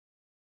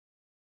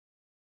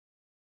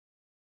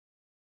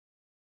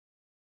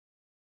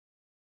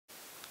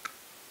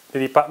The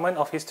Department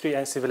of History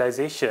and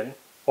Civilization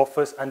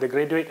offers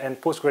undergraduate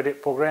and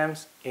postgraduate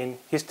programs in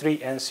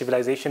History and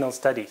Civilizational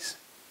Studies.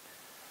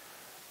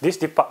 This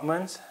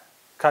department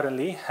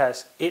currently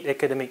has 8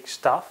 academic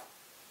staff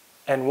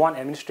and 1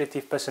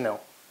 administrative personnel.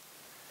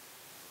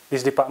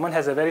 This department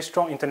has a very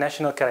strong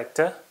international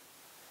character,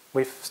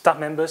 with staff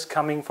members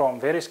coming from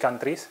various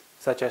countries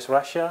such as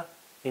Russia,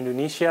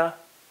 Indonesia,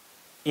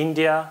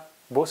 India,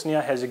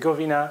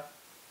 Bosnia-Herzegovina,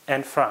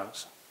 and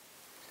France.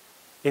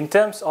 In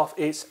terms of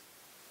its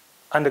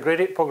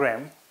undergraduate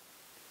program,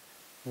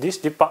 this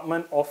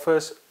department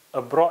offers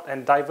a broad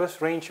and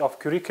diverse range of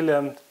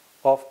curriculum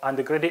of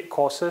undergraduate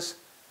courses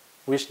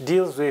which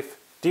deals with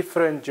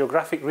different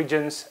geographic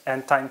regions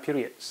and time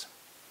periods.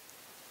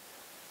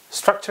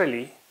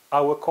 Structurally,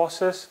 our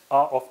courses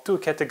are of 2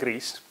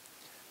 categories.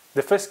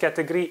 The first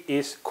category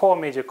is core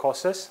major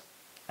courses,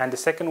 and the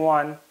second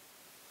one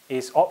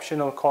is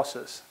optional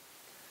courses.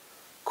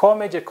 Core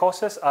major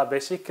courses are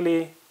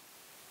basically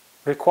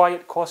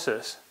required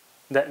courses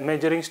that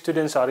majoring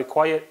students are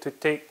required to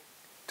take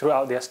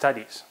throughout their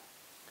studies.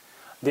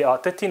 There are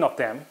 13 of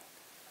them,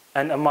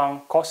 and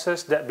among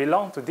courses that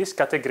belong to this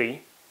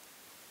category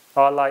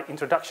are like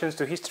Introductions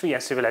to History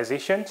and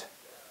Civilization,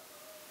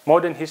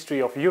 Modern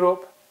History of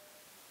Europe,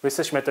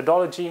 Research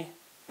Methodology,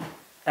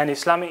 and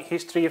Islamic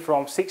History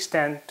from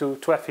 610 to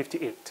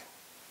 1258.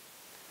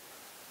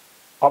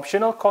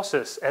 Optional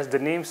courses, as the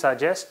name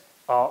suggests,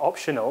 are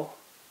optional,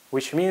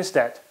 which means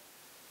that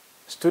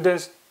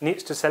students need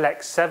to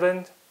select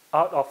 7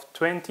 out of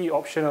 20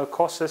 optional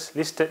courses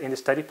listed in the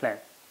study plan.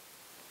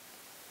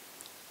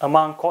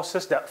 Among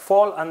courses that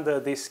fall under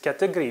this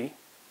category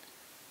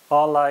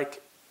are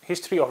like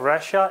History of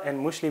Russia and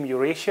Muslim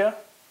Eurasia,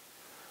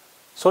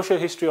 Social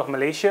History of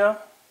Malaysia,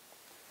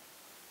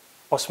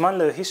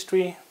 Osmanli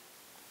History,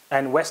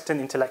 and Western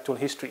Intellectual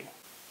History.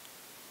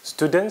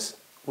 Students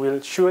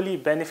will surely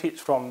benefit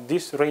from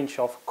this range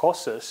of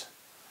courses,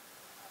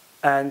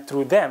 and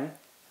through them,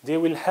 they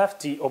will have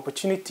the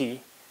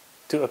opportunity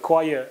to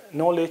acquire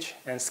knowledge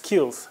and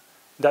skills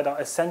that are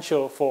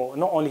essential for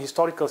not only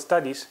historical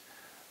studies,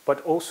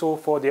 but also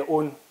for their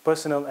own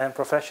personal and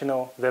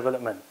professional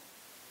development.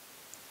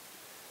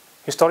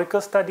 Historical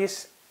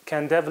studies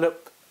can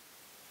develop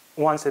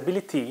one's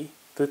ability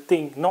to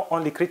think not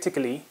only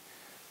critically,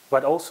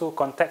 but also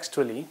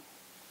contextually.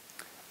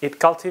 It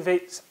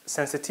cultivates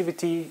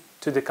sensitivity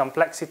to the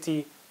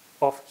complexity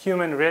of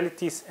human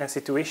realities and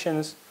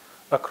situations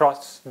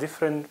across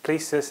different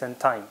places and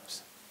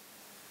times.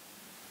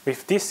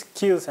 With these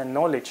skills and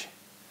knowledge,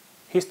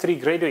 history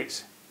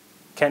graduates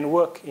can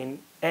work in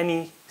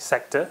any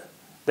sector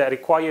that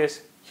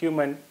requires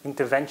human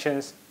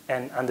interventions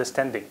and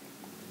understanding,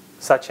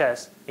 such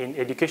as in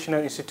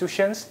educational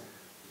institutions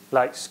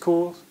like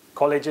schools,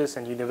 colleges,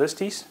 and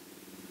universities,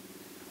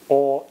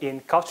 or in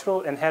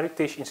cultural and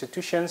heritage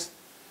institutions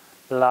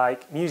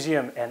like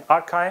museum and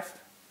archive,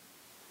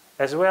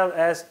 as well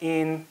as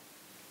in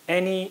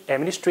any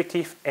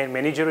administrative and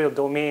managerial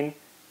domain,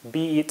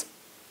 be it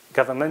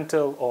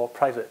governmental or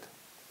private.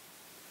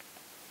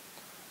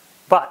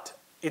 But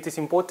it is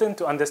important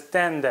to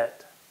understand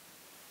that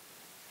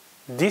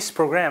this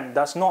program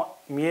does not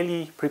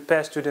merely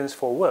prepare students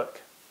for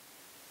work,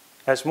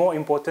 as more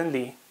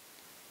importantly,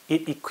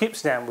 it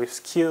equips them with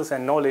skills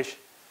and knowledge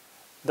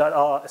that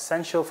are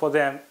essential for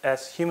them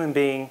as human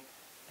beings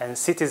and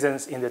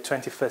citizens in the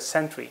 21st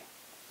century.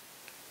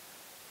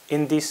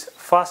 In this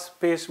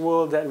fast-paced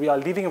world that we are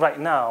living right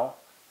now,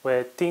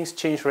 where things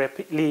change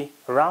rapidly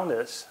around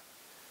us,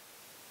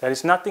 there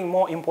is nothing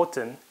more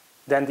important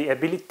than the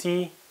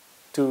ability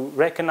to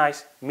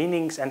recognize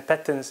meanings and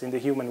patterns in the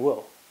human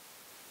world.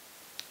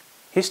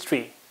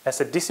 History,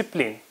 as a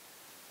discipline,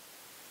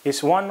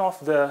 is one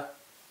of the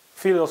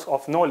fields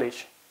of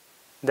knowledge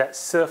that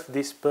serve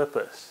this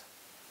purpose,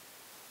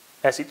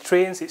 as it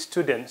trains its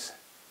students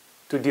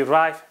to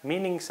derive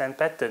meanings and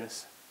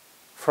patterns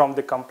from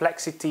the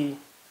complexity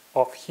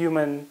of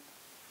human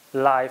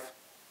life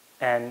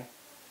and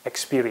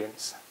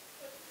experience.